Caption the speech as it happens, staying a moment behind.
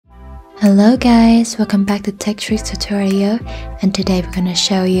Hello guys, welcome back to Tech Tricks tutorial, and today we're gonna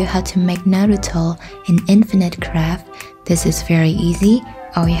show you how to make Naruto in Infinite Craft. This is very easy.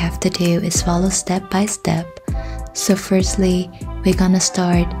 All you have to do is follow step by step. So firstly, we're gonna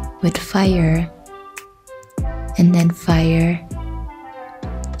start with fire, and then fire.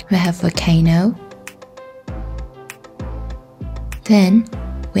 We have volcano. Then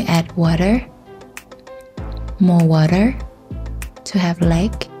we add water, more water to have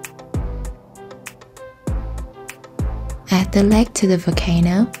lake. Add the lake to the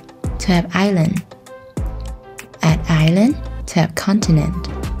volcano to have island. Add island to have continent.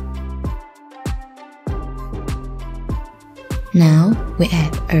 Now we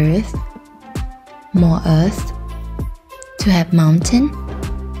add earth, more earth to have mountain.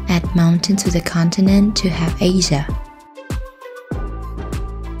 Add mountain to the continent to have Asia.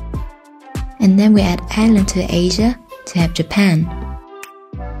 And then we add island to Asia to have Japan.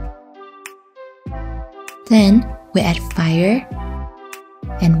 Then we add fire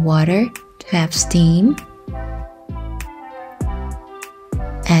and water to have steam.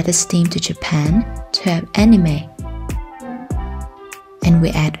 Add the steam to Japan to have anime. And we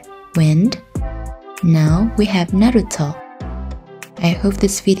add wind. Now we have Naruto. I hope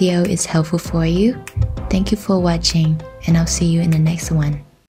this video is helpful for you. Thank you for watching, and I'll see you in the next one.